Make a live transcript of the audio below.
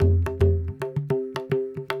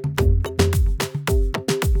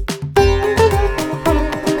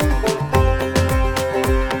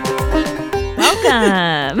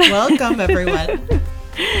Welcome, everyone.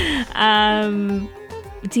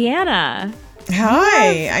 Deanna.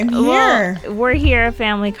 Hi, I'm here. Well, we're here at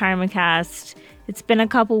Family Karma Cast. It's been a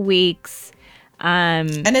couple weeks.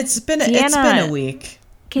 And it's been Deanna, a week.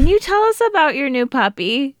 Can you tell us about your new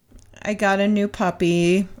puppy? I got a new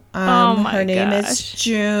puppy. Her name is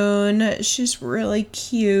June. She's really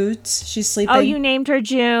cute. She's sleeping. Oh, you named her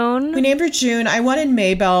June? We named her June. I wanted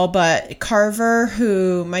Maybell, but Carver,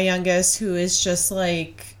 my youngest, who is just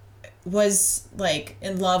was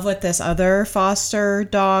in love with this other foster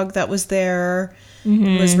dog that was there,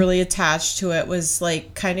 was really attached to it, was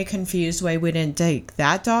kind of confused why we didn't take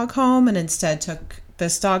that dog home and instead took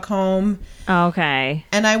this dog home. Okay.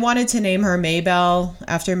 And I wanted to name her Maybell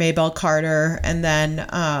after Maybell Carter, and then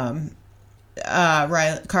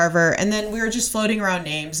Riley Carver, and then we were just floating around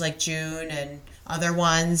names like June and other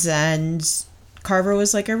ones, and Carver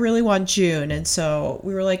was like, I really want June. And so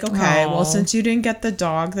we were like, okay, well, since you didn't get the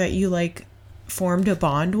dog that you formed a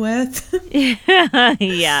bond with,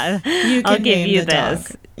 yeah, you can I'll give name you the this.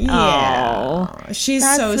 Dog. Yeah, she's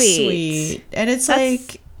so sweet, and it's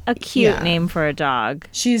That's a cute name for a dog.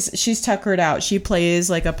 She's tuckered out. She plays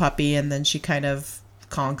like a puppy, and then she kind of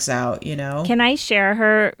conks out, Can I share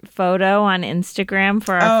her photo on Instagram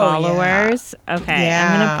for our followers? Yeah. Okay,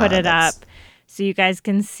 I'm gonna put it up so you guys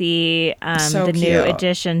can see the new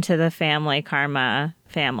addition to the Family Karma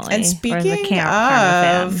family. And speaking or the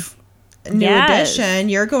Karma of new addition,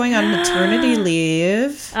 you're going on maternity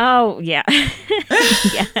leave. Oh, yeah.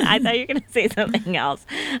 Yeah, I thought you were going to say something else.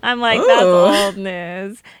 I'm like, that's old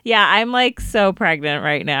news. Yeah, I'm so pregnant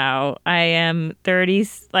right now. I am 30,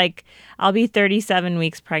 I'll be 37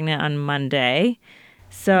 weeks pregnant on Monday.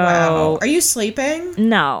 So, wow. Are you sleeping?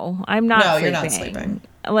 No, I'm not sleeping. No, you're not sleeping.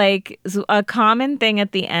 A common thing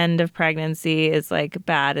at the end of pregnancy is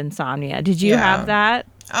bad insomnia. Did you have that?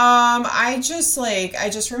 I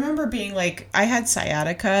just remember being I had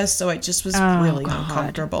sciatica, so it just was really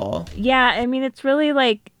uncomfortable. Yeah, I mean, it's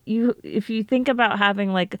really if you think about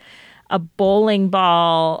having a bowling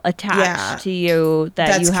ball attached to you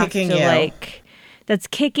that you have to that's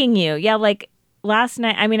kicking you. Yeah, last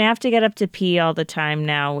night, I mean, I have to get up to pee all the time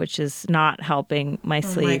now, which is not helping my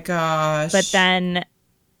sleep. Oh my gosh. But then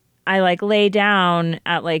I lay down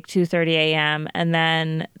at 2:30 a.m. and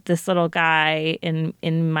then this little guy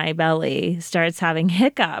in my belly starts having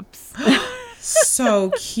hiccups.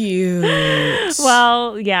 So cute.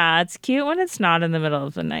 Well, yeah, it's cute when it's not in the middle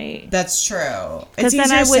of the night. That's true. It's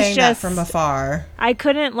easier saying that from afar. I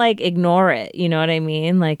couldn't ignore it. You know what I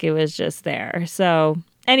mean? It was just there. So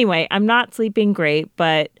anyway, I'm not sleeping great,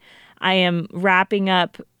 but I am wrapping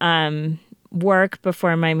up work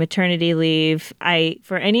before my maternity leave.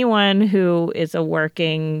 For anyone who is a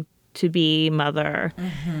working to be mother,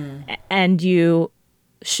 and you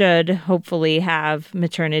should hopefully have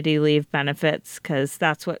maternity leave benefits because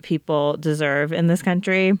that's what people deserve in this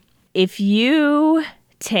country. If you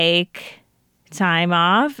take time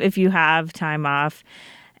off, if you have time off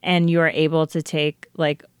and you're able to take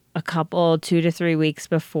a couple 2 to 3 weeks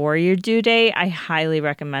before your due date, I highly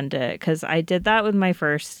recommend it because I did that with my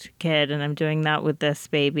first kid and I'm doing that with this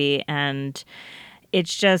baby, and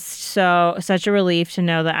it's just such a relief to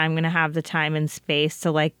know that I'm going to have the time and space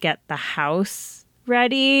to get the house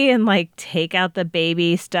ready and take out the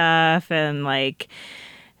baby stuff and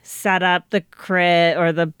set up the crib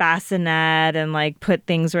or the bassinet and put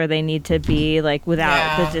things where they need to be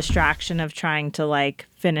without the distraction of trying to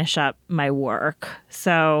finish up my work.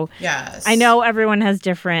 So yes. I know everyone has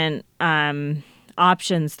different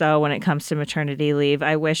options though when it comes to maternity leave.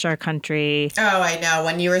 I wish our country I know.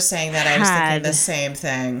 When you were saying that, I was thinking the same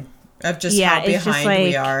thing. Of just how behind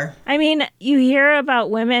we are. I mean, you hear about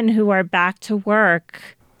women who are back to work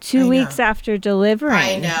 2 weeks after delivering.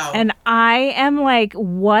 I know. And I am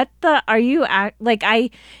what the, are you,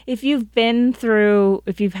 if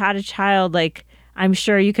you've had a child, I'm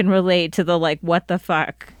sure you can relate to the, what the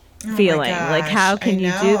fuck feeling. How can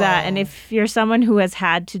you do that? And if you're someone who has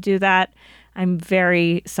had to do that, I'm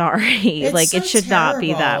very sorry. It should not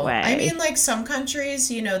be that way. I mean, some countries,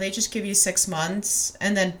 they just give you 6 months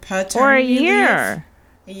and then paternity or a year.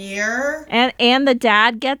 Leave. A year? And the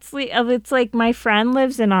dad gets it's my friend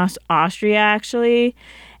lives in Austria actually,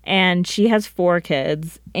 and she has 4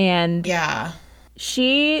 kids, and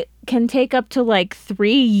she can take up to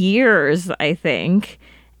 3 years, I think.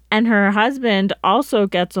 And her husband also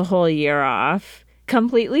gets a whole year off,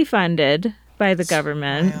 completely funded by the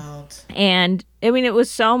government. Wild. And I mean, it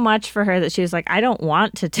was so much for her that she was I don't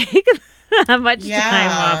want to take that much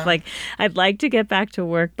time off. I'd like to get back to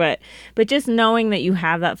work, but just knowing that you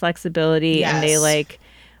have that flexibility and they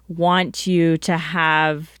want you to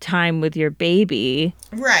have time with your baby.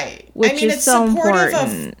 Right. Which I mean, is it's so supportive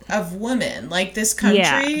important. of women. Like, this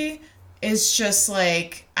country is just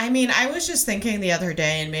like, I mean, I was just thinking the other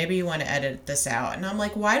day, and maybe you want to edit this out, and I'm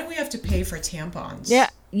like, why do we have to pay for tampons? Yeah.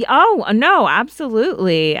 Oh, no,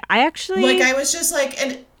 absolutely. I actually... Like, I was just like,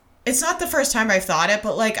 and it's not the first time I've thought it,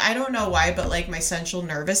 but like, I don't know why, but like my central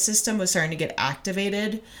nervous system was starting to get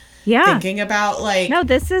activated. Yeah. Thinking about like... No,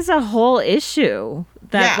 this is a whole issue.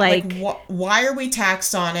 That why are we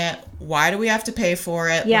taxed on it? Why do we have to pay for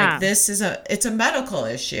it? Yeah. Like, it's a medical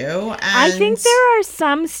issue. And I think there are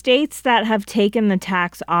some states that have taken the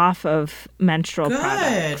tax off of menstrual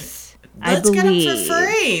products. Let's get them for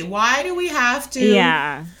free. Why do we have to?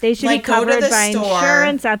 Yeah. They should be covered by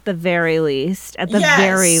insurance at the very least. At the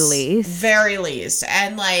very least. Very least.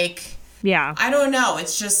 And like... Yeah. I don't know.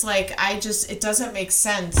 It's just like, it doesn't make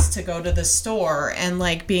sense to go to the store and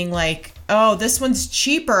like being like, oh, this one's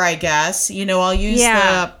cheaper, I guess. You know, I'll use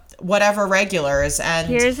the whatever regulars. And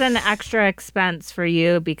here's an extra expense for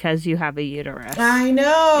you because you have a uterus. I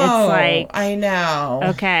know. It's like, I know.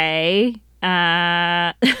 Okay.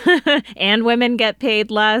 And women get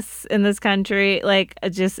paid less in this country. Like,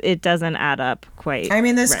 it doesn't add up quite. I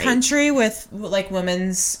mean, this right. country with like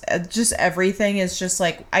women's, just everything is just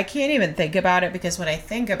like, I can't even think about it, because when I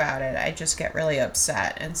think about it, I just get really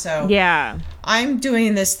upset. And so yeah, I'm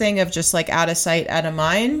doing this thing of just like out of sight, out of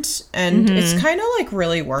mind. And it's kind of like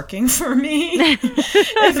really working for me. If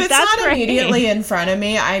it's not great. Immediately in front of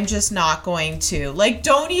me, I'm just not going to. Like,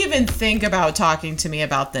 don't even think about talking to me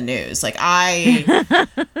about the news. Like, I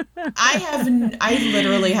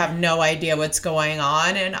literally have no idea what's going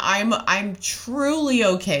on, and I'm truly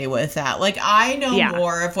okay with that. Like, I know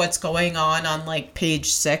more of what's going on like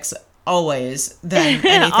page 6 always than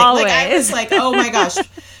anything. Always. Like, I was like, oh my gosh,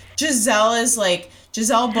 Gisele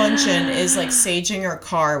Bundchen is like saging her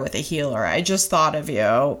car with a healer. I just thought of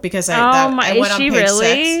you because I went on page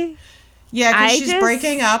 6. Yeah, because she's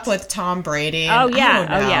breaking up with Tom Brady. Oh, yeah. I don't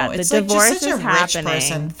know. Oh, yeah. It's the like divorce just such a rich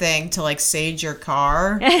person thing to like sage your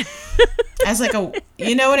car. As like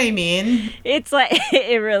you know what I mean? It's like,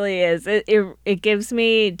 it really is. It gives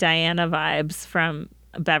me Diana vibes from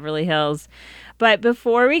Beverly Hills. But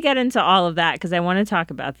before we get into all of that, because I want to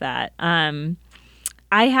talk about that, I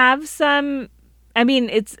have some... I mean,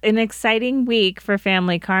 it's an exciting week for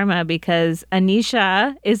Family Karma because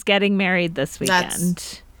Anisha is getting married this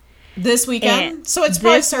weekend. This weekend? So it's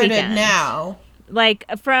probably started now. Like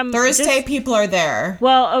from Thursday, people are there.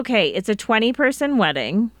 Well, okay, it's a 20-person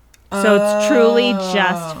wedding. So it's truly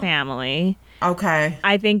just family. Okay.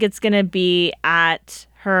 I think it's going to be at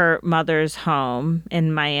her mother's home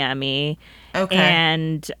in Miami.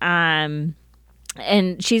 Okay.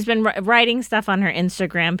 And she's been writing stuff on her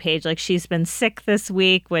Instagram page. Like, she's been sick this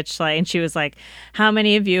week, which, like, and she was like, how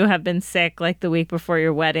many of you have been sick, like, the week before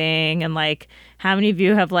your wedding? And, like, how many of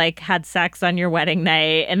you have, like, had sex on your wedding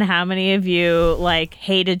night? And how many of you, like,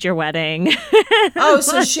 hated your wedding? Oh,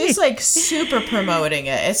 so she's, like, super promoting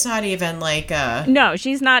it. It's not even, like, No,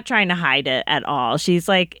 she's not trying to hide it at all. She's,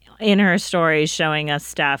 like, in her stories showing us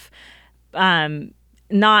stuff.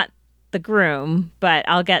 Not the groom, but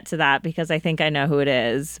I'll get to that because I think I know who it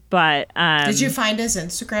is. But did you find his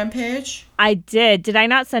Instagram page? I did. Did I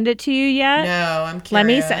not send it to you yet? No, I'm curious. Let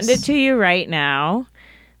me send it to you right now.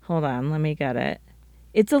 Hold on, let me get it.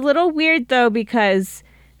 It's a little weird though because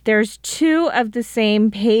there's 2 of the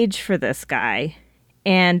same page for this guy,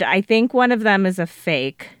 and I think one of them is a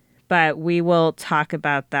fake. But we will talk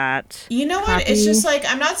about that. You know what? It's just like,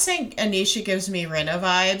 I'm not saying Anisha gives me Rinna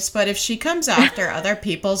vibes, but if she comes after other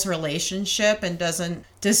people's relationship and doesn't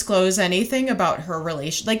disclose anything about her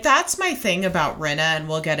relation, like, that's my thing about Rinna, and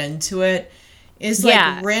we'll get into it, is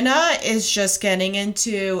like, Rinna is just getting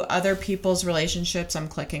into other people's relationships. I'm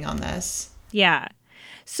clicking on this. Yeah.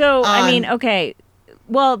 So, I mean, okay.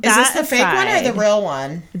 Well, is this the fake one or the real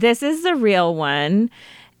one? This is the real one.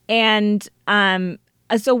 And,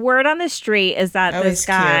 so word on the street is that this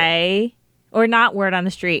guy, cute. Or not word on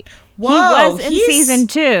the street. Whoa, he was in season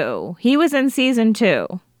 2. He was in season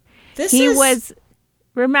 2.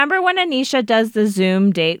 Remember when Anisha does the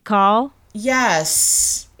Zoom date call?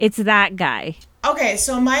 Yes. It's that guy. Okay,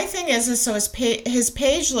 so my thing is so his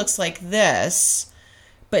page looks like this,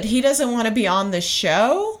 but he doesn't want to be on the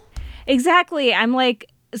show? Exactly. I'm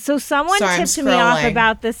like, so someone tipped me off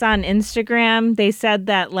about this on Instagram. They said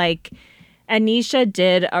that, like, Anisha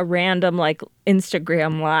did a random, like,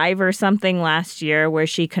 Instagram live or something last year where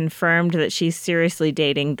she confirmed that she's seriously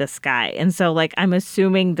dating this guy. And so, like, I'm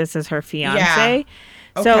assuming this is her fiance. Yeah.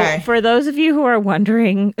 Okay. So for those of you who are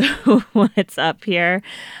wondering what's up here,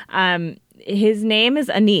 his name is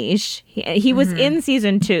Anish. He was in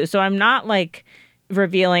season 2, so I'm not like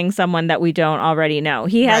revealing someone that we don't already know.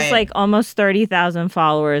 He has like almost 30,000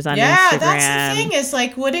 followers on Instagram. Yeah, that's the thing is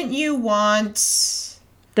like, wouldn't you want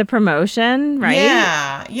the promotion, right?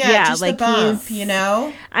 Yeah, just like the bump, you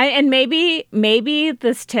know? And maybe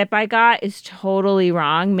this tip I got is totally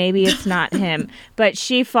wrong. Maybe it's not him. But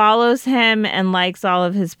she follows him and likes all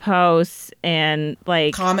of his posts and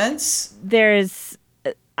like comments. There's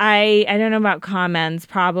I don't know about comments,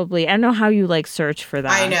 probably. I don't know how you like search for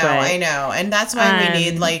that. I know. And that's why we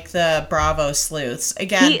need like the Bravo sleuths.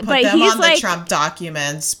 Again, put them on the Trump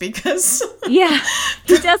documents because yeah.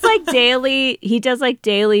 He does like daily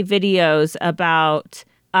videos about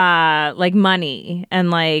like money and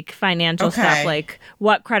like financial stuff, like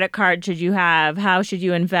what credit card should you have, how should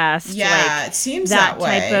you invest, like it seems that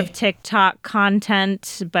way. Type of TikTok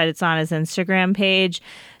content, but it's on his Instagram page.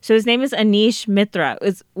 So his name is Anish Mitra,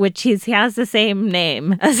 which he has the same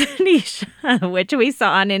name as Anish, which we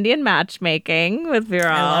saw on Indian Matchmaking with Viral.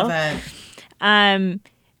 I love it.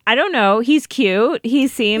 I don't know. He's cute.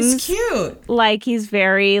 He's cute. Like he's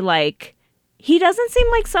very like, he doesn't seem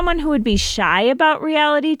like someone who would be shy about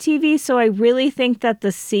reality TV. So I really think that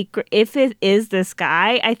the secret, if it is this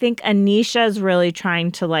guy, I think Anisha's really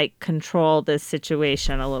trying to like control this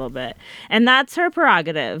situation a little bit. And that's her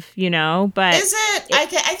prerogative, you know, but. Is it? I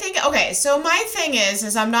think, okay. So my thing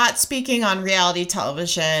is I'm not speaking on reality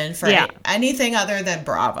television for anything other than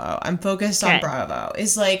Bravo. I'm focused on Bravo.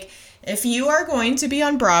 Is like, if you are going to be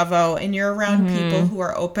on Bravo and you're around people who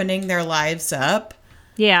are opening their lives up,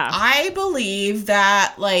 I believe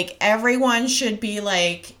that, like, everyone should be,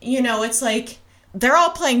 like, you know, it's like they're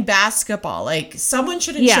all playing basketball. Like, someone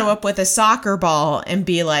shouldn't show up with a soccer ball and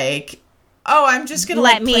be like, oh, I'm just going to,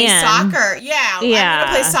 like, play soccer. Yeah, I'm going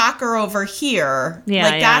to play soccer over here. Yeah,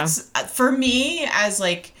 like, that's, for me, as,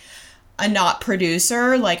 like, a not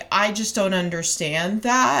producer, like, I just don't understand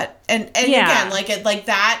that. And again, like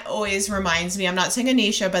that always reminds me, I'm not saying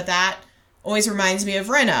Anisha, but that always reminds me of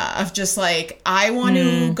Rinna, of just like, I want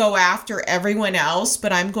to go after everyone else,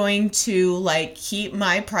 but I'm going to like keep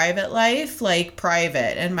my private life like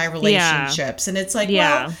private and my relationships. And it's like,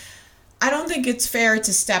 well, I don't think it's fair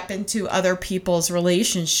to step into other people's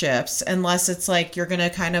relationships unless it's like you're going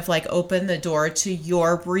to kind of like open the door to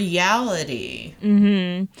your reality.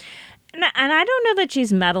 And I don't know that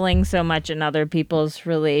she's meddling so much in other people's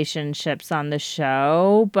relationships on the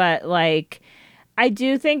show, but like, I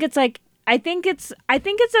do think it's like, I think it's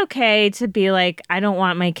okay to be like, I don't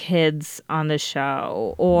want my kids on the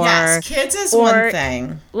show, or yes, kids is one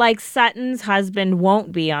thing. Like Sutton's husband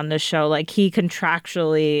won't be on the show, like he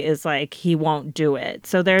contractually is like he won't do it.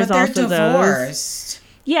 So there's also divorced.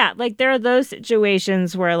 Yeah, like there are those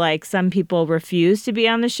situations where like some people refuse to be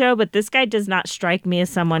on the show, but this guy does not strike me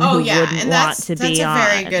as someone who wouldn't want to be on.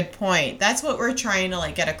 That's a very good point. That's what we're trying to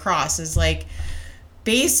like get across is like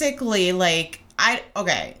basically like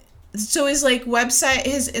so his like website,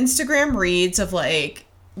 his Instagram reads of like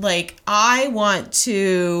I want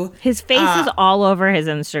to. His face is all over his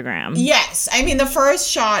Instagram. Yes, I mean the first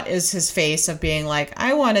shot is his face of being like,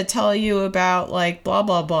 I want to tell you about like blah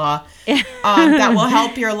blah blah, that will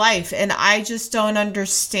help your life, and I just don't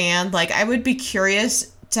understand. Like I would be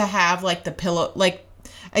curious to have like the pillow, like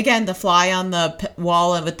again the fly on the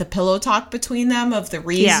wall and with the pillow talk between them of the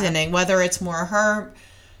reasoning, whether it's more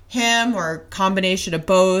him or combination of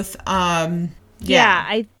both.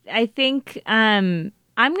 I think I'm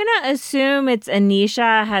gonna assume it's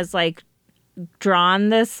Anisha has like drawn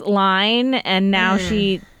this line, and now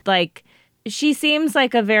she seems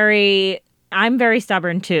like I'm very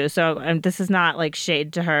stubborn too, so this is not like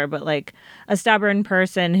shade to her, but like a stubborn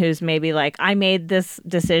person who's maybe like, I made this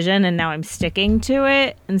decision and now I'm sticking to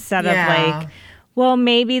it, instead of like, well,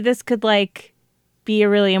 maybe this could like be a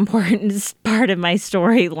really important part of my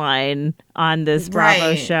storyline on this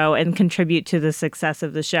Bravo show and contribute to the success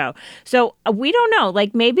of the show. So we don't know.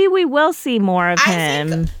 Like maybe we will see more of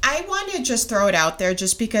him. I want to just throw it out there,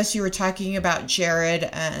 just because you were talking about Jared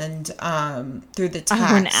and through the text.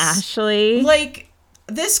 And Ashley. Like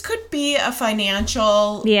this could be a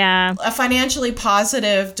financially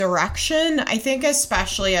positive direction. I think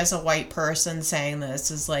especially as a white person saying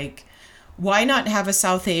this is like, why not have a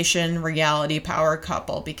South Asian reality power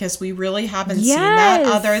couple? Because we really haven't seen that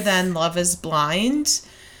other than Love is Blind.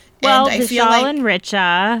 Well, and I feel like and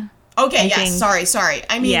Richa. Okay, sorry.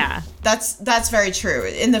 I mean, that's very true.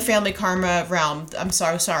 In the family karma realm, I'm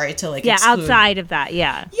so sorry to like exclude. Outside of that,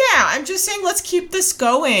 Yeah, I'm just saying let's keep this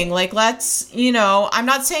going. Like let's, you know, I'm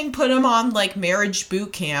not saying put them on like marriage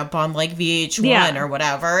boot camp on like VH1 or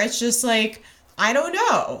whatever. It's just like, I don't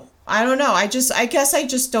know. I don't know. I guess I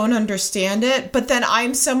just don't understand it. But then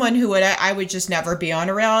I'm someone who I would just never be on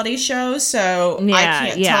a reality show. So I Yeah,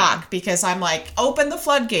 can't yeah. talk because I'm like, open the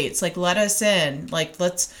floodgates. Like, let us in. Like,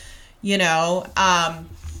 let's, you know,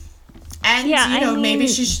 and, Yeah, you know, I maybe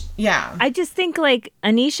mean, yeah. I just think like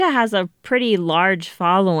Anisha has a pretty large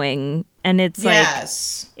following, and it's like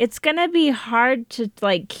Yes. it's gonna be hard to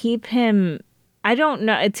like keep him. I don't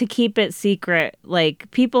know, to keep it secret. Like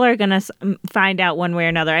people are gonna find out one way or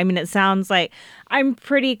another. I mean, it sounds like I'm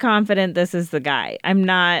pretty confident this is the guy. I'm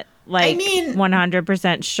not I like mean,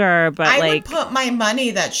 100% sure, but I would like, put my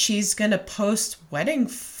money that she's going to post wedding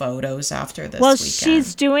photos after this well, weekend.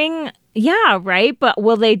 she's doing. Yeah, right. But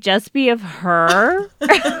will they just be of her?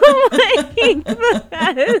 Like,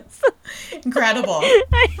 that's, Incredible.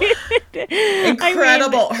 I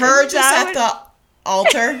Incredible. mean, Her is just that at the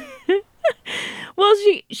altar. well,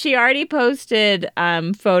 she already posted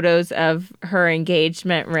photos of her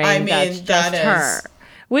engagement ring. I mean, that's just that her, is.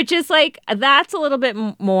 which is like that's a little bit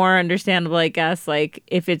more understandable, I guess. Like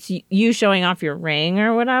if it's you showing off your ring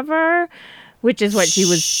or whatever, which is what she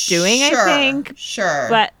was doing, Sure, I think. Sure.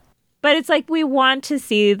 But it's like we want to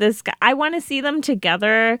see this guy. I want to see them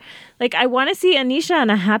together. Like I want to see Anisha in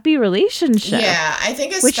a happy relationship. Yeah, I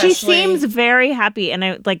think which especially. she seems very happy, and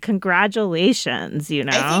I like congratulations. You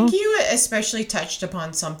know, I think you especially touched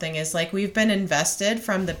upon something is like we've been invested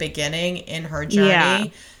from the beginning in her journey Yeah.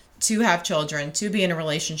 to have children, to be in a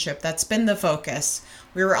relationship. That's been the focus.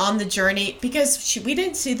 We were on the journey because we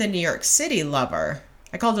didn't see the New York City lover.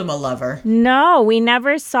 I called him a lover. No, we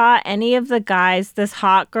never saw any of the guys. This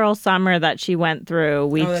hot girl summer that she went through,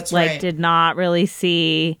 we that's like right. did not really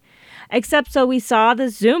see, except so we saw the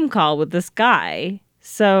Zoom call with this guy.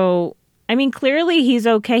 So I mean, clearly he's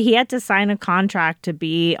okay. He had to sign a contract to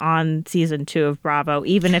be on season 2 of Bravo,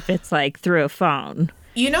 even if it's like through a phone.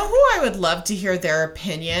 You know who I would love to hear their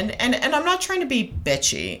opinion? And I'm not trying to be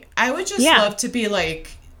bitchy. I would just love to be like,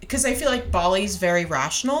 because I feel like Bali's very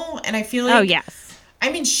rational, and I feel like, oh yes.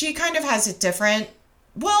 I mean, she kind of has a different.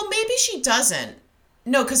 Well, maybe she doesn't.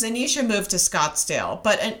 No, because Anisha moved to Scottsdale,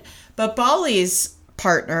 but Bali's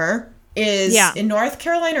partner is in North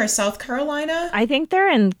Carolina or South Carolina. I think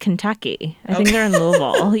they're in Kentucky. I think they're in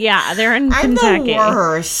Louisville. Yeah, they're in Kentucky. I'm the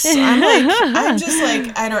worst. I'm just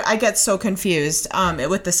like I get so confused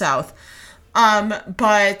with the South.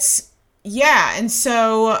 But yeah, and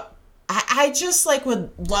so I just like would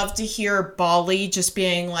love to hear Bali just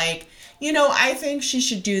being like, you know, I think she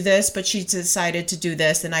should do this, but she decided to do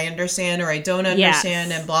this, and I understand or I don't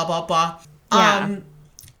understand, and blah blah blah. Yeah.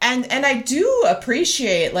 And I do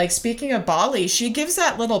appreciate, like, speaking of Bali, she gives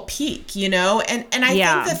that little peek, you know? And I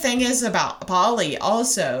think the thing is about Bali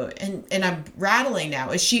also, and I'm rattling now,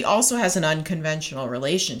 is she also has an unconventional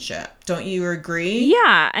relationship. Don't you agree?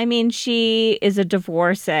 Yeah. I mean, she is a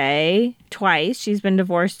divorcee twice. She's been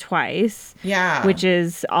divorced twice. Yeah. Which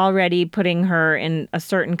is already putting her in a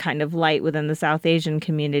certain kind of light within the South Asian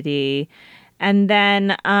community. And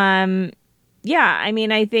then, yeah, I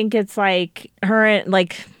mean, I think it's like her,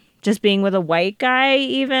 like, just being with a white guy,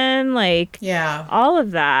 even, like, all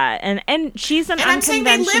of that. And she's an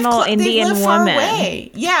unconventional Indian woman. Far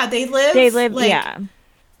away. Yeah, they live, like, yeah.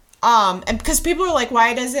 And because people are like,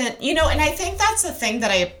 why doesn't, you know, and I think that's the thing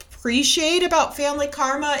that I appreciate about Family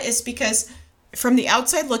Karma is because from the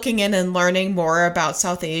outside looking in and learning more about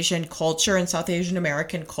South Asian culture and South Asian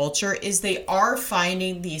American culture is they are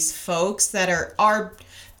finding these folks that are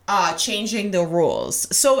changing the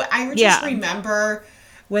rules. So I just remember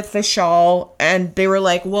with Vishal, and they were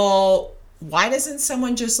like, well, why doesn't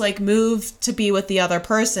someone just like move to be with the other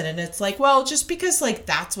person? And it's like, well, just because like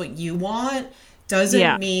that's what you want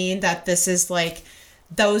doesn't mean that this is like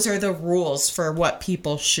those are the rules for what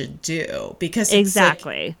people should do. Because it's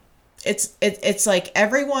exactly. It's like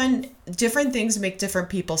everyone, different things make different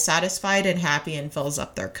people satisfied and happy and fills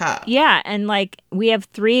up their cup. Yeah, and like we have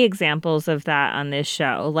 3 examples of that on this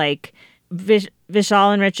show. Like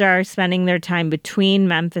Vishal and Richa are spending their time between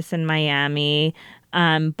Memphis and Miami.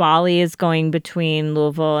 Bali is going between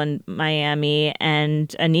Louisville and Miami, and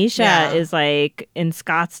Anisha is like in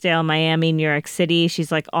Scottsdale, Miami, New York City.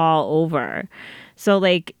 She's like all over. So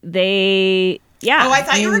like they. Yeah. Oh, I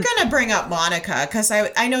thought you were going to bring up Monica because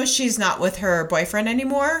I know she's not with her boyfriend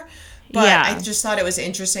anymore. But I just thought it was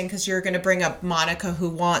interesting because you're going to bring up Monica who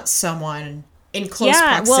wants someone in close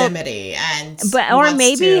proximity.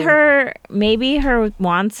 Maybe her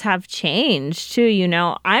wants have changed too. You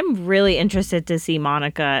know, I'm really interested to see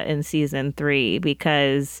Monica in season 3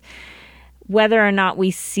 because whether or not we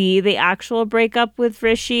see the actual breakup with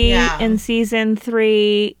Rishi in season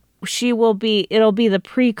 3, it'll be the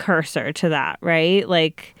precursor to that, right?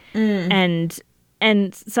 Like, and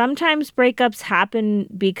And sometimes breakups happen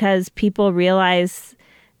because people realize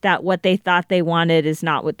that what they thought they wanted is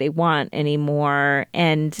not what they want anymore.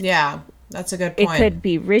 And yeah, that's a good it point. could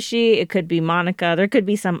be Rishi, it could be Monica, there could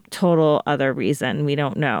be some total other reason. We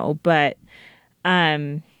don't know. But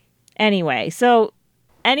anyway, I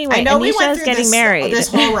know we went Anisha's through getting married. this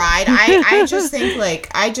whole ride. I just think like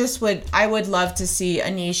I would love to see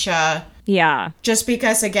Anisha. Yeah. Just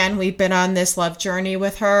because again we've been on this love journey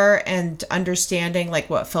with her and understanding like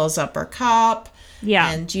what fills up her cup.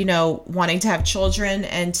 Yeah. And, you know, wanting to have children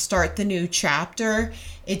and start the new chapter.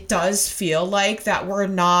 It does feel like that we're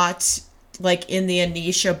not like in the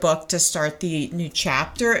Anisha book to start the new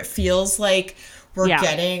chapter. It feels like we're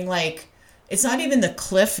getting like, it's not even the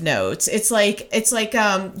cliff notes. It's like,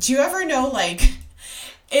 do you ever know, like,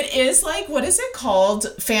 it is like, what is it called?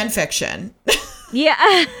 Fan fiction. Yeah.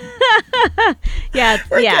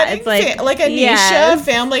 It's like Anisha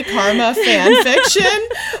family karma fan fiction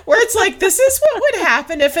where it's like, this is what would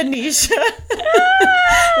happen if Anisha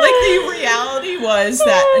like the reality was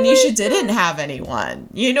that Anisha didn't have anyone,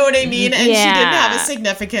 you know what I mean, and she didn't have a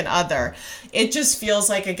significant other. It just feels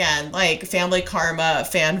like, again, like family karma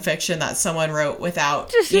fan fiction that someone wrote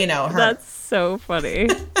without, you know, her. That's so funny.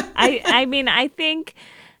 I mean, I think,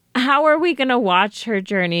 how are we going to watch her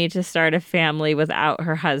journey to start a family without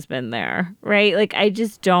her husband there? Right? Like, I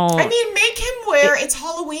just don't. I mean, make him wear, it's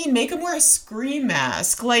Halloween, make him wear a scream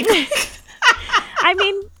mask. Like, I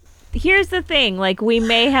mean, here's the thing. Like, we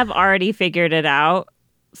may have already figured it out.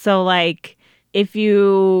 So, like, if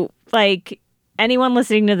you, like, anyone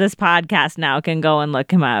listening to this podcast now can go and look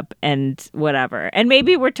him up and whatever. And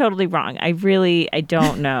maybe we're totally wrong. I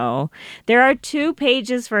don't know. There are 2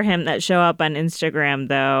 pages for him that show up on Instagram,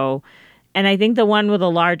 though. And I think the one with a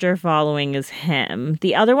larger following is him.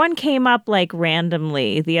 The other one came up like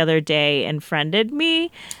randomly the other day and friended me.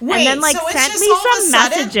 Wait, and then like so sent me some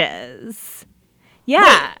messages.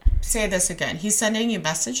 Yeah. Wait, say this again. He's sending you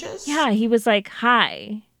messages? Yeah, he was like,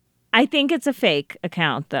 "Hi." I think it's a fake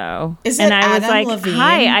account, though. Is it and I Adam was like, Levine?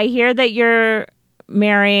 "Hi, I hear that you're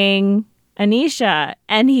marrying Anisha."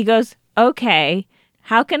 And he goes, "Okay,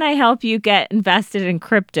 how can I help you get invested in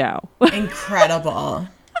crypto?" Incredible.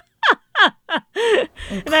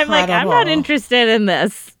 And I'm like, I'm not interested in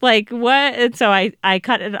this. Like, what? And so I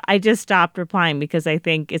cut it. I just stopped replying because I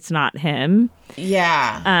think it's not him.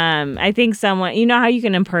 Yeah. I think someone, you know how you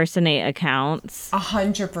can impersonate accounts?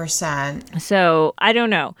 100%. So I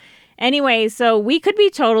don't know. Anyway, so we could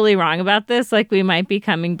be totally wrong about this. Like, we might be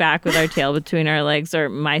coming back with our tail between our legs, or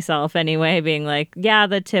myself anyway, being like, yeah,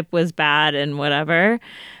 the tip was bad and whatever.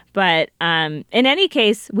 But in any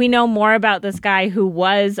case, we know more about this guy who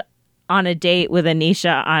was on a date with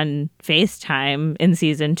Anisha on FaceTime in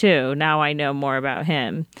season 2. Now I know more about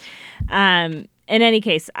him. In any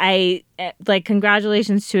case, I like,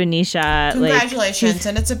 congratulations to Anisha. Congratulations, like,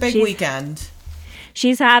 and it's a big weekend.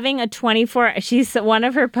 She's having a 24. One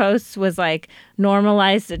of her posts was like,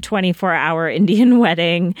 normalized a 24-hour Indian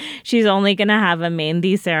wedding. She's only gonna have a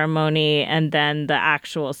mehndi ceremony and then the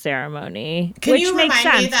actual ceremony, which makes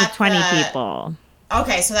sense with 20 people.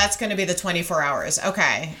 Okay, so that's going to be the 24 hours.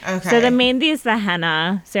 Okay. So the mehndi is the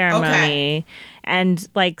henna ceremony, and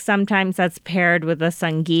like sometimes that's paired with a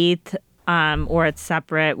sangeet, or it's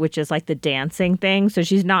separate, which is like the dancing thing. So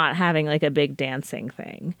she's not having like a big dancing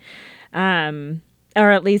thing.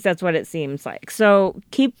 Or at least that's what it seems like. So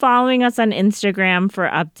keep following us on Instagram for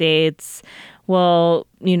updates. We'll,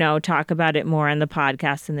 talk about it more in the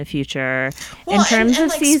podcast in the future. Well, in terms of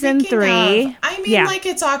season 3. Like,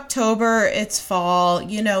 it's October, it's fall,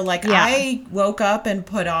 I woke up and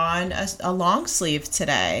put on a long sleeve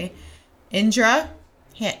today. Indra,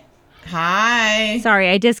 hi. Sorry,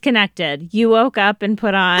 I disconnected. You woke up and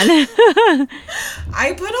put on.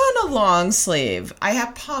 I put on a long sleeve. I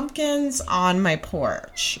have pumpkins on my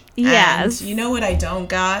porch. Yes. And you know what I don't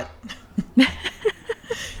got?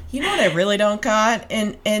 You know what I really don't got?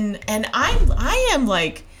 And I am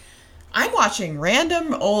like, I'm watching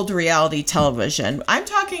random old reality television. I'm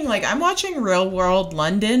talking like, I'm watching Real World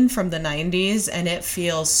London from the 90s, and it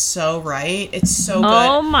feels so right. It's so good.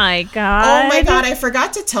 Oh my God. Oh my God. I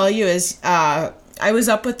forgot to tell you I was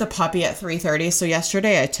up with the puppy at 3:30. So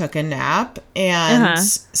yesterday I took a nap, and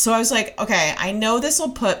so I was like, okay, I know this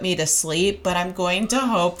will put me to sleep, but I'm going to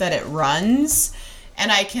hope that it runs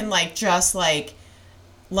and I can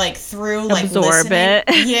through absorb listening.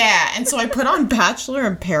 it. Yeah. And so I put on Bachelor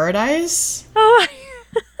in Paradise. Oh.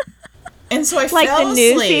 And so I fell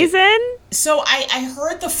the asleep. New season? So I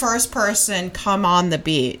heard the first person come on the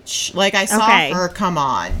beach. Like, I saw her come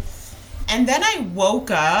on. And then I woke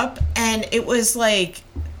up, and it was like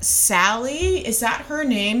Sally, is that her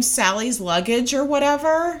name? Sally's luggage or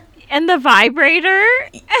whatever? And the vibrator?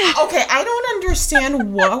 Okay, I don't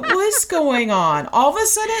understand what was going on. All of a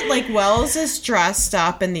sudden, like, Wells is dressed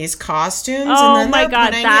up in these costumes. Oh and then my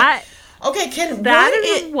God, that... Okay,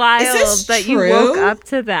 wild is that true? you woke up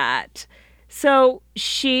to that. So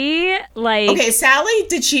she, like... Okay, Sally,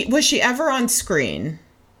 was she ever on screen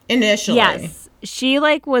initially? Yes. She,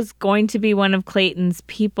 like, was going to be one of Clayton's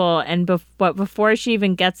people, and but before she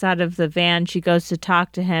even gets out of the van, she goes to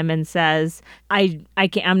talk to him and says, I'm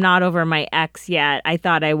not over my ex yet. I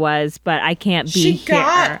thought I was, but I can't be here. She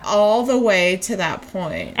got all the way to that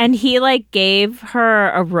point. And he, like, gave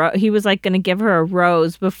her he was, like, going to give her a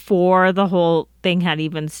rose before the whole thing had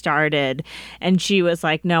even started. And she was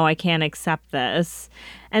like, no, I can't accept this.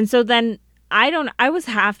 And so then... I was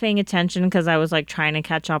half paying attention because I was like trying to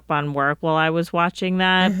catch up on work while I was watching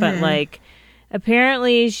that. But like,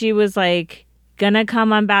 apparently she was like gonna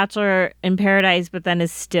come on Bachelor in Paradise, but then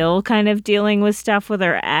is still kind of dealing with stuff with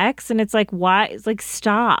her ex. And it's like, why? It's like,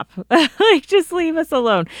 stop. Like, just leave us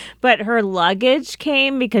alone. But her luggage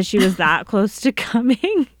came because she was that close to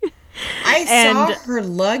coming. I saw her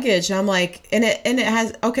luggage. I'm like, and it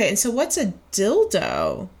has, okay. And so what's a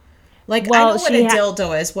dildo? Like, well, I know what a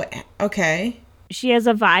dildo is. What? Okay. She has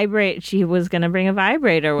a vibrate. She was going to bring a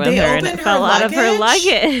vibrator with her, and it fell out of her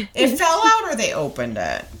luggage. It fell out, or they opened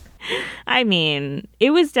it? I mean, it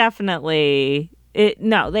was definitely...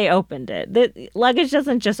 No, they opened it. The luggage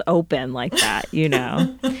doesn't just open like that, you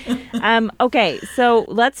know. Okay, so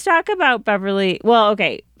let's talk about Beverly. Well,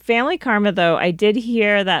 okay, Family Karma, though. I did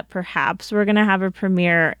hear that perhaps we're going to have a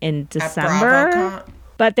premiere in December.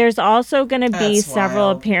 But there's also going to be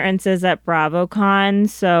several appearances at BravoCon,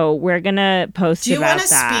 so we're going to post about that. Do you want to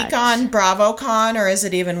speak on BravoCon, or is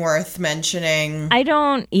it even worth mentioning? I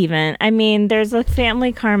don't even. I mean, there's a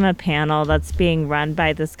Family Karma panel that's being run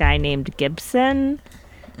by this guy named Gibson.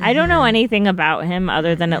 Mm-hmm. I don't know anything about him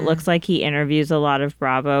other than it looks like he interviews a lot of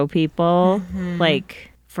Bravo people,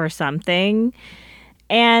 like, for something.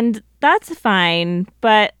 And that's fine,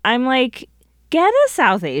 but I'm like... Get a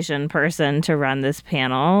South Asian person to run this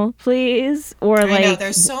panel, please. Or like, I know,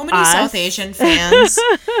 there's so many South Asian fans,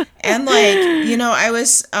 and like, you know, I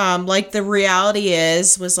was like, the reality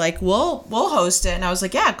was like, we'll host it, and I was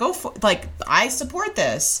like, yeah, go for, like, I support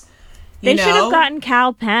this. They should have gotten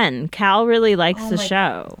Cal Penn. Cal really likes the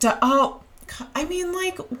show. I mean,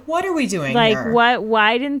 like, what are we doing here? What?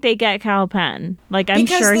 Why didn't they get Cal Penn? Like, I'm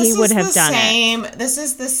sure he would have done it. This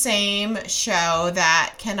is the same show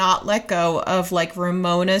that cannot let go of, like,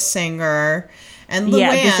 Ramona Singer and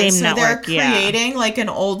Luann. The same so network, they're creating, like, an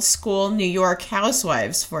old school New York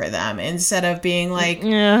Housewives for them instead of being like,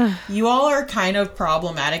 you all are kind of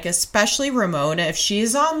problematic, especially Ramona. If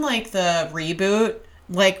she's on, like, the reboot,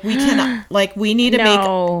 like, we can, like, we need to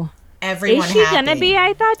make... everyone Is she happy. Gonna be?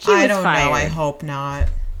 I thought she was fired. I don't know. I hope not.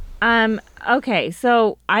 Okay,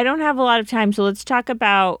 so I don't have a lot of time, so let's talk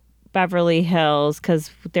about Beverly Hills, because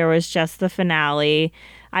there was just the finale.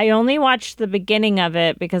 I only watched the beginning of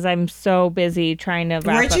it because I'm so busy trying to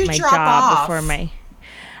wrap up my job before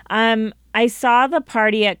my... I saw the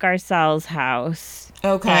party at Garcelle's house.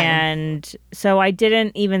 Okay. And so I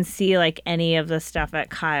didn't even see, like, any of the stuff at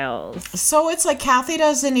Kyle's. So it's like Kathy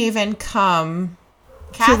doesn't even come...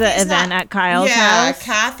 to the event at Kyle's house.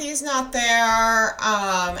 Yeah, Kathy's not there.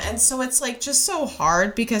 And so it's like just so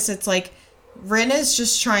hard because it's like Rinna's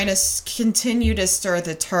just trying to continue to stir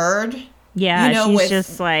the turd. Yeah, you know, she's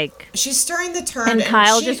just like... She's stirring the turd. And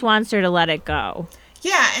Kyle just wants her to let it go.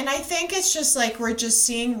 Yeah, and I think it's just like we're just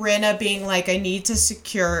seeing Rinna being like, I need to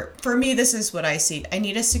secure... For me, this is what I see. I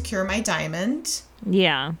need to secure my diamond.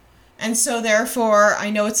 Yeah. And so therefore, I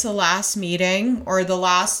know it's the last meeting or the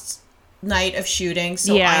last... night of shooting,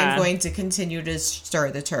 so I'm going to continue to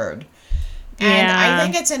stir the turd. And I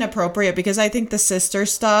think it's inappropriate because I think the sister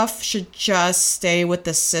stuff should just stay with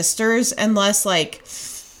the sisters unless, like,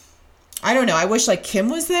 I don't know, I wish, like,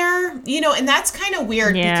 Kim was there, you know, and that's kind of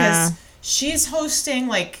weird because she's hosting,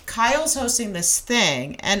 like, Kyle's hosting this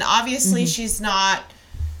thing, and obviously she's not,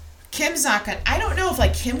 Kim's not gonna, I don't know if,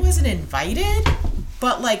 like, Kim wasn't invited.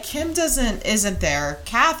 But, like, Kim isn't there.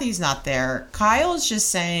 Kathy's not there. Kyle's just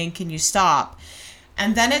saying, can you stop?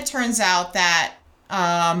 And then it turns out that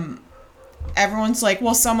everyone's like,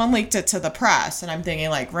 well, someone leaked it to the press. And I'm thinking,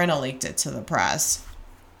 like, Rinna leaked it to the press.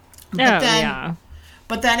 But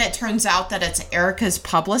then it turns out that it's Erica's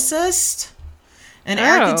publicist. And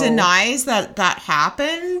Erica denies that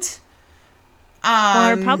happened.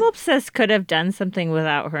 Well, her publicist could have done something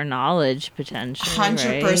without her knowledge, potentially.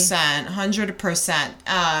 100%, 100%.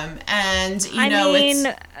 And you know,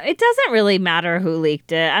 it doesn't really matter who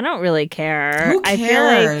leaked it. I don't really care. Who cares? I feel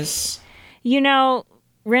like,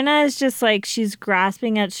 Rinna is just like, she's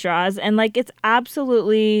grasping at straws, and like, it's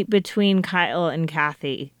absolutely between Kyle and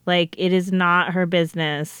Kathy. Like, it is not her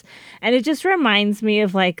business. And it just reminds me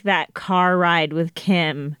of like that car ride with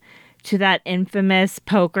Kim to that infamous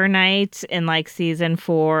poker night in like season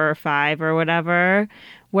 4 or 5 or whatever,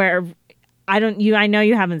 where I know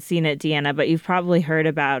you haven't seen it, Deanna, but you've probably heard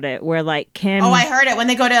about it, where like Kim. Oh, I heard it when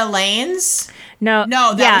they go to Elaine's. No,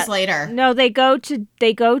 that was later. No, they go to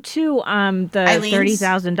the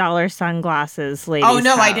 $30,000 sunglasses lady. Oh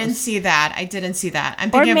no, house. I didn't see that. I'm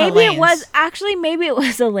thinking of Elaine's. Maybe it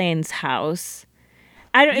was Elaine's house.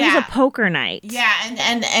 It was a poker night. Yeah,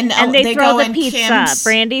 and they throw go the pizza.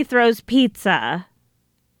 Brandy throws pizza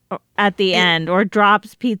at the end, or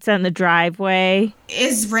drops pizza in the driveway.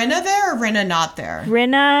 Is Rinna there or Rinna not there?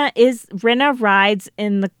 Rinna rides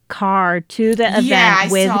in the car to the event with Kim. Yeah,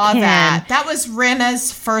 I saw that. That was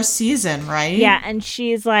Rinna's first season, right? Yeah, and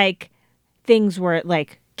she's like, things were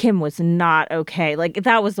like, Kim was not okay. Like,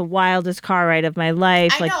 that was the wildest car ride of my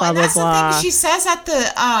life. I like, know, blah, and blah, that's blah. The thing she says at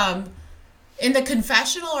the in the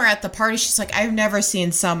confessional or at the party, she's like, I've never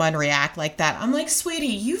seen someone react like that. I'm like, sweetie,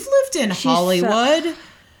 you've lived in Hollywood.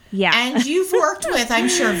 Yeah. And you've worked with, I'm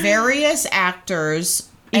sure, various actors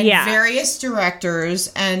and various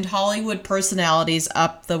directors and Hollywood personalities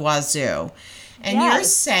up the wazoo. And you're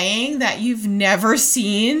saying that you've never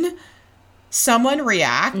seen someone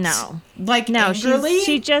react? No. Like, angrily?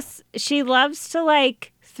 She loves to,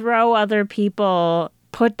 like, throw other people,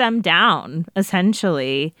 put them down,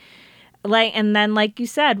 essentially. Like, and then, like you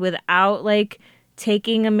said, without like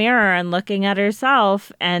taking a mirror and looking at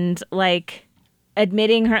herself and like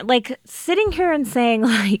admitting her, like sitting here and saying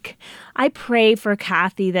like, I pray for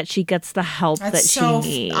Kathy that she gets the help that she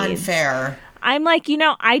needs. That's so unfair. I'm like,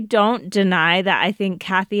 I don't deny that I think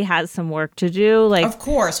Kathy has some work to do. Like, of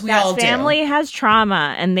course, we all do. That family has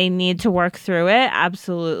trauma and they need to work through it.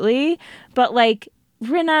 Absolutely. But like,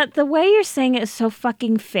 Rinna, the way you're saying it is so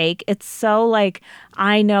fucking fake. It's so like,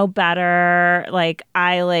 I know better. Like,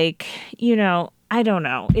 I like, I don't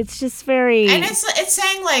know. It's just very. And it's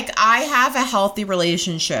saying like, I have a healthy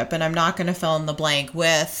relationship and I'm not going to fill in the blank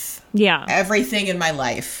with everything in my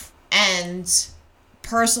life. And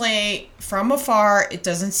personally, from afar, it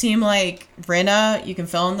doesn't seem like Rinna, you can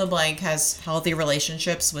fill in the blank, has healthy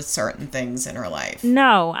relationships with certain things in her life.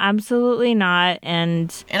 No, absolutely not.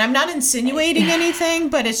 And I'm not insinuating anything,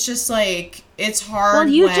 but it's just like, it's hard. Well,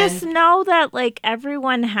 you just know that like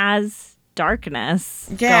everyone has darkness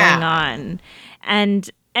going on.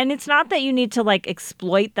 And it's not that you need to like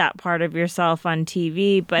exploit that part of yourself on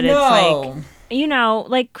TV, but it's like,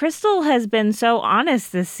 like Crystal has been so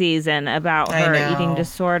honest this season about her eating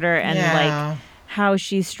disorder and like how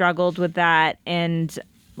she struggled with that. And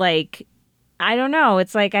like, I don't know.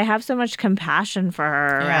 It's like, I have so much compassion for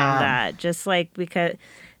her around that, just like, because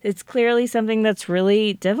it's clearly something that's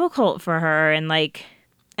really difficult for her. And like,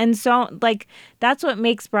 and so like, that's what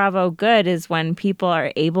makes Bravo good, is when people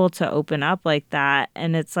are able to open up like that.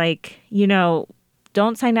 And it's like,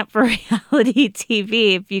 don't sign up for reality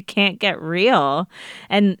TV if you can't get real.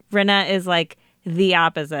 And Rinna is like the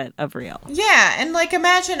opposite of real. Yeah. And like,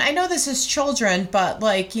 imagine, I know this is children, but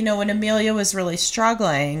like, when Amelia was really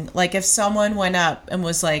struggling, like if someone went up and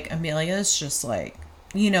was like, Amelia's just like,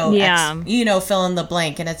 fill in the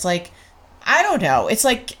blank. And it's like, I don't know. It's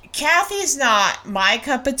like, Kathy's not my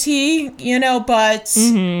cup of tea, but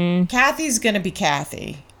Kathy's going to be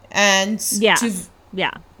Kathy. And and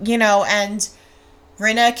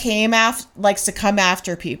Rinna likes to come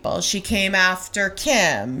after people. She came after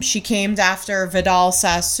Kim. She came after Vidal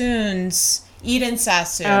Sassoon's Eden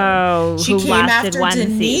Sassoon. Oh, she came after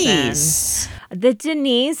Denise. Season. The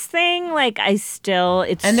Denise thing, like it's so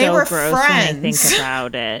gross friends. When I think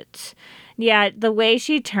about it. Yeah, the way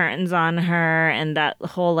she turns on her and that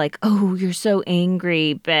whole like, oh, you're so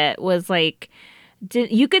angry bit was like,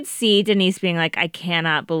 you could see Denise being like, I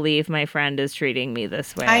cannot believe my friend is treating me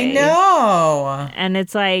this way. I know. And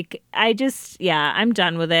it's like, I'm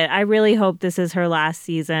done with it. I really hope this is her last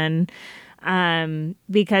season,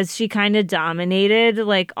 because she kind of dominated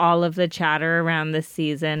like all of the chatter around this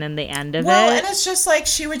season and the end of it. Well, and it's just like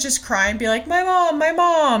she would just cry and be like, my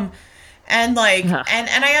mom. And like,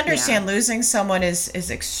 and I understand losing someone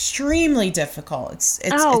is extremely difficult.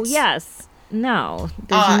 It's yes. No,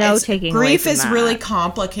 there's no taking grief away from is that. Really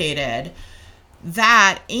complicated.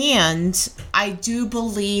 that, and I do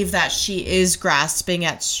believe that she is grasping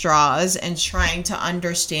at straws and trying to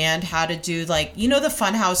understand how to do, like, you know, the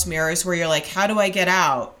funhouse mirrors where you're like, how do I get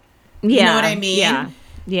out? You know what I mean?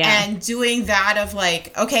 Yeah. And doing that of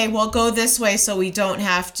like, okay, we'll go this way so we don't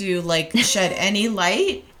have to like shed any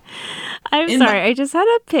light. I'm sorry. I just had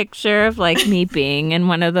a picture of like me being in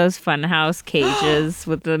one of those funhouse cages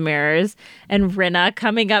with the mirrors and Rinna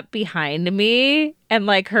coming up behind me and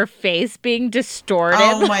like her face being distorted.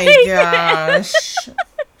 Oh my gosh.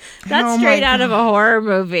 That's straight out of a horror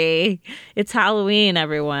movie. It's Halloween,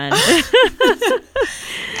 everyone.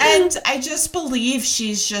 And I just believe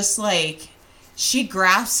she's just like, she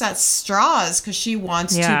grasps at straws because she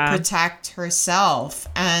wants to protect herself.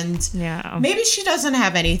 And maybe she doesn't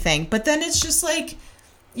have anything. But then it's just like,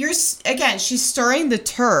 she's stirring the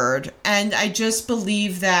turd. And I just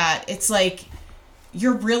believe that it's like,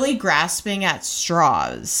 you're really grasping at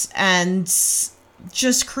straws and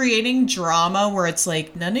just creating drama where it's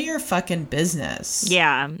like, none of your fucking business.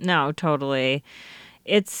 Yeah, no, totally.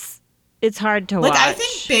 It's hard to watch. Like, I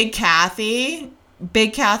think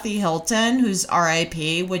Big Kathy Hilton, who's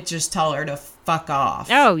R.I.P., would just tell her to fuck off.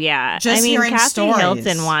 Oh, yeah. Just hearing Kathy stories.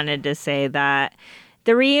 Hilton wanted to say that.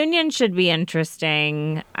 The reunion should be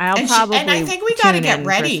interesting. And I think we got to get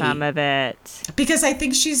ready for some of it. Because I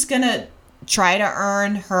think she's going to try to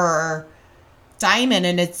earn her diamond.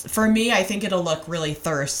 And for me, I think it'll look really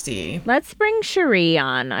thirsty. Let's bring Cherie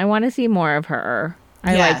on. I want to see more of her.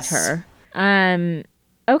 I liked her.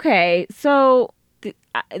 Okay, so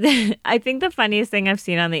I think the funniest thing I've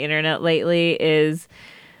seen on the internet lately is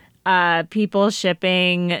people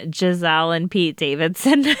shipping Giselle and Pete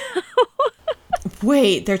Davidson.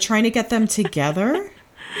 Wait, they're trying to get them together?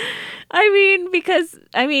 Because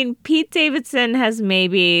Pete Davidson has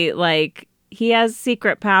maybe, like, he has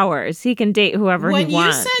secret powers. He can date whoever he wants. When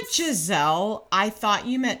you said Giselle, I thought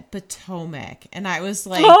you meant Potomac. And I was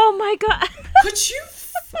like... Oh, my God. Could you...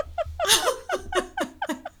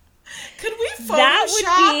 Could we Photoshop? That would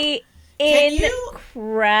be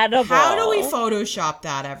incredible. How do we Photoshop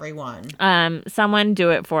that, everyone? Someone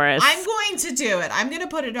do it for us. I'm going to do it. I'm going to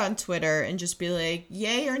put it on Twitter and just be like,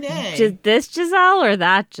 yay or nay. This Giselle or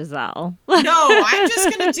that Giselle? No, I'm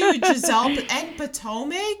just going to do Giselle and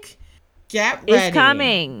Potomac. Get ready. It's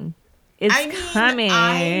coming. Coming.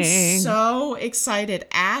 I'm so excited.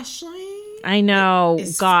 Ashley. I know.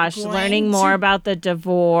 Gosh, learning more about the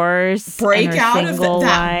divorce. Break out of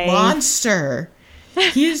that monster.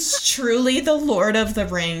 He's truly the Lord of the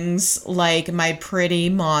Rings, like my pretty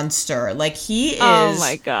monster. Like he is. Oh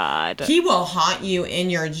my God. He will haunt you in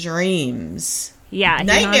your dreams. Yeah.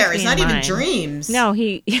 Nightmares, not even dreams. No,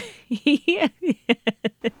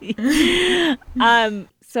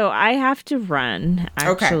 so I have to run,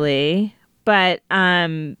 actually. Okay. But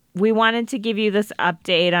we wanted to give you this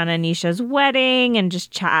update on Anisha's wedding and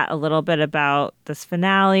just chat a little bit about this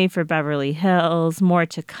finale for Beverly Hills. More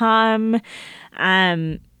to come.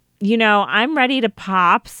 I'm ready to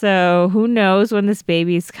pop, so who knows when this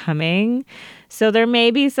baby's coming. So there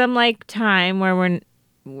may be some like time where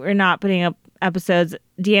we're not putting up episodes.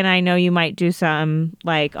 Deanna, I know you might do some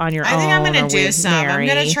like on your own. I think I'm going to do some. Mary.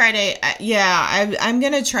 I'm going to try to, I'm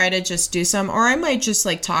going to try to just do some, or I might just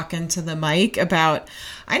like talk into the mic about,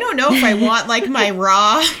 I don't know if I want like my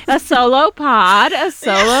raw. A solo pod.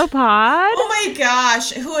 Oh my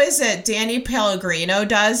gosh. Who is it? Danny Pellegrino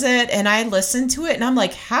does it. And I listen to it and I'm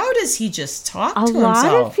like, how does he just talk to himself? A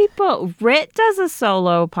lot of people, Rit does a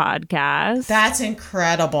solo podcast. That's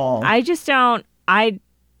incredible. I just don't, I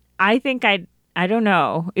think I don't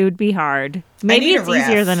know. It would be hard. Maybe it's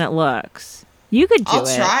easier than it looks. You could do it. I'll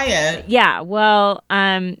try it. Yeah. Well,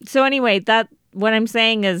 so anyway, what I'm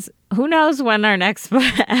saying is who knows when our next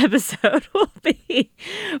episode will be.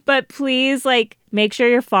 But please, like, make sure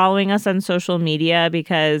you're following us on social media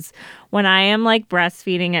because when I am, like,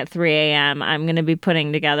 breastfeeding at 3 a.m., I'm going to be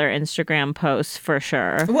putting together Instagram posts for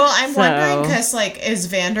sure. Well, I'm wondering because, like, is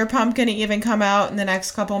Vanderpump going to even come out in the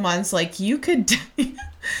next couple months? Like, you could...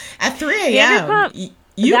 At 3 a.m.,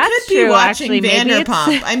 you could be watching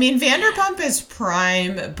Vanderpump. I mean, Vanderpump is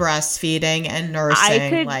prime breastfeeding and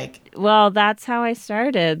nursing. Well, that's how I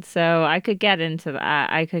started, so I could get into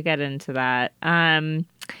that.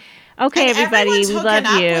 Okay, and everybody, we love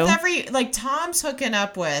you. Tom's hooking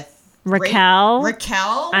up with Raquel.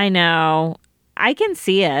 Raquel? I know. I can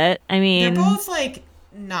see it. I mean... They're both, like,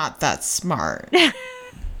 not that smart.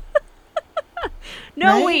 No,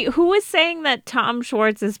 right? Wait, who was saying that Tom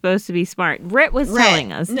Schwartz is supposed to be smart? Rit was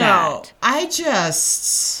telling us that. No, I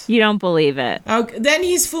just... You don't believe it. Okay, then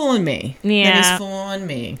he's fooling me. Yeah. Then he's fooling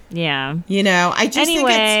me. Yeah. I just think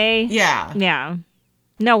it's... Yeah. Yeah.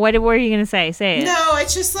 No, what were you going to say? Say it. No,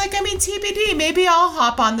 it's just like, I mean, TBD. Maybe I'll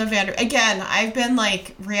hop on the Again, I've been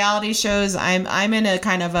like reality shows. I'm in a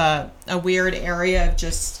kind of a weird area of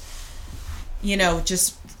just,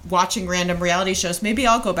 just watching random reality shows. Maybe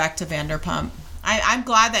I'll go back to Vanderpump. I'm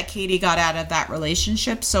glad that Katie got out of that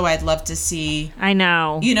relationship, so I'd love to see. I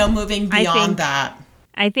know. Moving beyond that.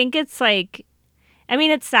 I think it's like, I mean,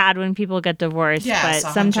 it's sad when people get divorced, yes, but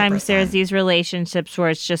 100%. Sometimes there's these relationships where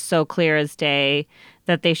it's just so clear as day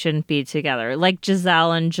that they shouldn't be together, like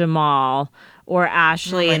Giselle and Jamal, or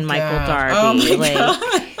Ashley and Michael Darby. Oh my God.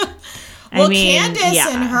 Well, Candace yeah.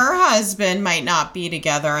 and her husband might not be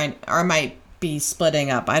together, or might be splitting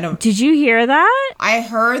up. I don't. Did you hear that? I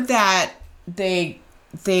heard that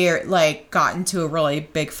they're like got into a really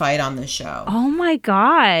big fight on the show. Oh my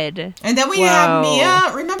God. And then we have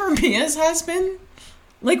Mia. Remember Mia's husband?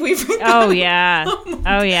 Like we forgot. Oh yeah.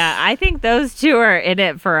 Oh yeah. I think those two are in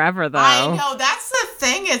it forever though. I know. That's the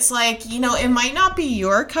thing. It's like, it might not be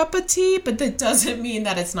your cup of tea, but that doesn't mean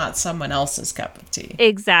that it's not someone else's cup of tea.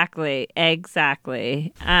 Exactly.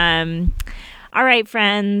 All right,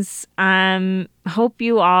 friends. Hope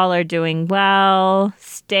you all are doing well.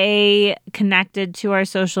 Stay connected to our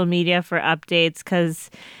social media for updates, because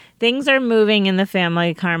things are moving in the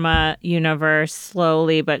Family Karma universe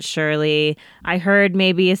slowly but surely. I heard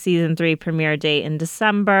maybe a season 3 premiere date in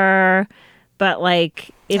December, but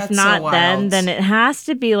like if That's not so then it has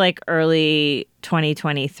to be like early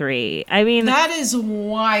 2023. I mean, that is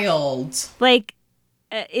wild. Like,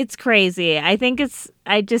 it's crazy. I think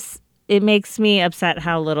it makes me upset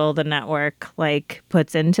how little the network like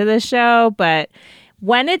puts into the show, but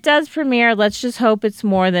when it does premiere, let's just hope it's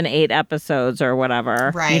more than 8 episodes or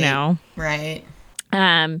whatever. Right. Right.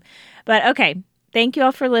 But okay. Thank you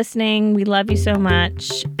all for listening. We love you so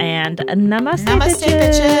much. And namaste, Namaste,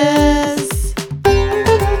 bitches.